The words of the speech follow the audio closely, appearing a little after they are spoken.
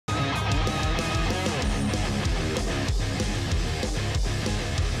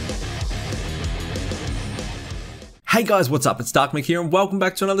Hey guys, what's up? It's Dark here and welcome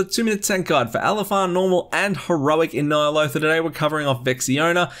back to another 2-minute tank guide for LFR, Normal and Heroic in Ny'alotha. Today we're covering off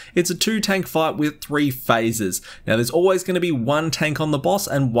Vexiona. It's a 2-tank fight with 3 phases. Now there's always going to be 1 tank on the boss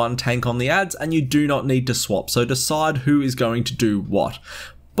and 1 tank on the ads, and you do not need to swap, so decide who is going to do what.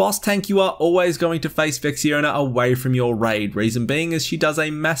 Boss tank, you are always going to face Vexiona away from your raid. Reason being is she does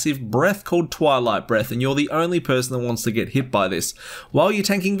a massive breath called Twilight Breath, and you're the only person that wants to get hit by this. While you're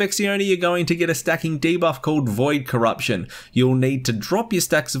tanking Vexiona, you're going to get a stacking debuff called Void Corruption. You'll need to drop your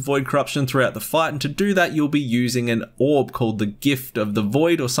stacks of Void Corruption throughout the fight, and to do that you'll be using an orb called the Gift of the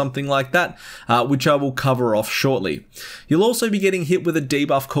Void or something like that, which I will cover off shortly. You'll also be getting hit with a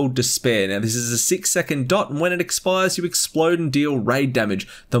debuff called Despair. Now this is a 6-second dot, and when it expires you explode and deal raid damage.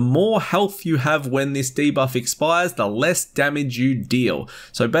 The more health you have when this debuff expires, the less damage you deal.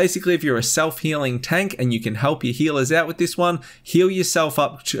 So basically, if you're a self-healing tank and you can help your healers out with this one, heal yourself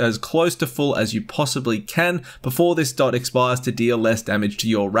up to as close to full as you possibly can before this dot expires to deal less damage to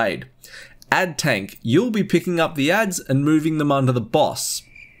your raid. Ad tank, you'll be picking up the ads and moving them under the boss.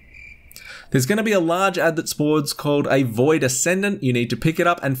 There's going to be a large ad that spawns called a Void Ascendant. You need to pick it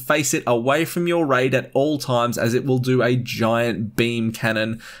up and face it away from your raid at all times, as it will do a giant beam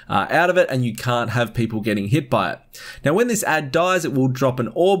cannon out of it, and you can't have people getting hit by it. Now when this ad dies, it will drop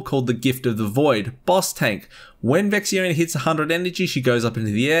an orb called the Gift of the Void. Boss tank, when Vexiona hits 100 energy, she goes up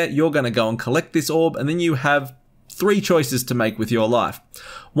into the air. You're going to go and collect this orb, and then you have 3 choices to make with your life.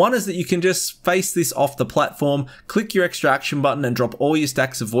 One is that you can just face this off the platform, click your extraction button and drop all your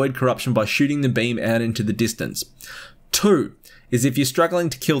stacks of Void Corruption by shooting the beam out into the distance. 2 is if you're struggling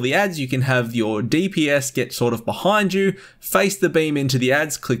to kill the ads, you can have your DPS get sort of behind you, face the beam into the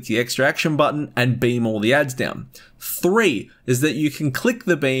ads, click the extraction button and beam all the ads down. 3 is that you can click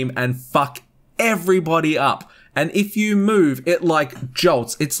the beam and fuck everybody up. And if you move, it like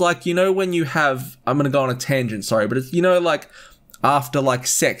jolts. It's like, you know, when you have, I'm going to go on a tangent, sorry, but it's, you know, like after like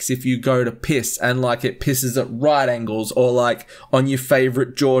sex, if you go to piss and like it pisses at right angles, or like on your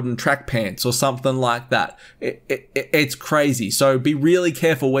favorite Jordan track pants or something like that. It's crazy. So be really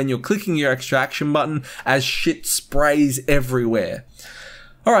careful when you're clicking your extraction button, as shit sprays everywhere.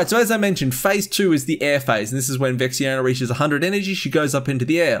 Alright, so as I mentioned, phase 2 is the air phase, and this is when Vexiona reaches 100 energy, she goes up into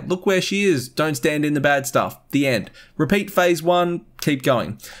the air. Look where she is, don't stand in the bad stuff. The end. Repeat phase 1, keep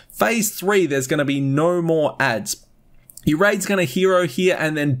going. Phase 3, there's going to be no more ads. Your raid's going to hero here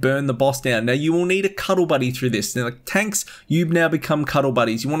and then burn the boss down. Now you will need a cuddle buddy through this. Now like tanks, you've now become cuddle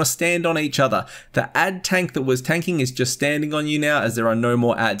buddies. You want to stand on each other. The ad tank that was tanking is just standing on you now, as there are no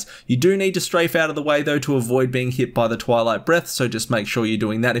more ads. You do need to strafe out of the way though to avoid being hit by the Twilight Breath, so just make sure you're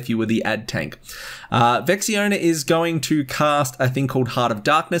doing that if you were the ad tank. Vexiona is going to cast a thing called Heart of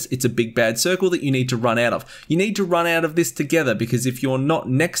Darkness. It's a big bad circle that you need to run out of. You need to run out of this together, because if you're not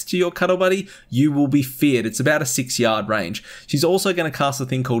next to your cuddle buddy, you will be feared. It's about a 6-yard range. She's also going to cast a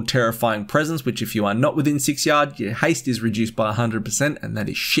thing called Terrifying Presence, which if you are not within 6 yards, your haste is reduced by 100%, and that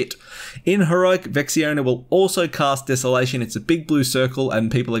is shit. In Heroic, Vexiona will also cast Desolation. It's a big blue circle,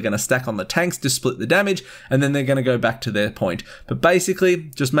 and people are going to stack on the tanks to split the damage, and then they're going to go back to their point. But basically,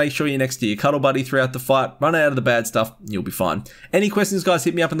 just make sure you're next to your cuddle buddy throughout the fight, run out of the bad stuff, you'll be fine. Any questions, guys,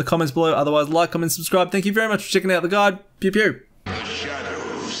 hit me up in the comments below. Otherwise, like, comment, subscribe. Thank you very much for checking out the guide. Pew pew.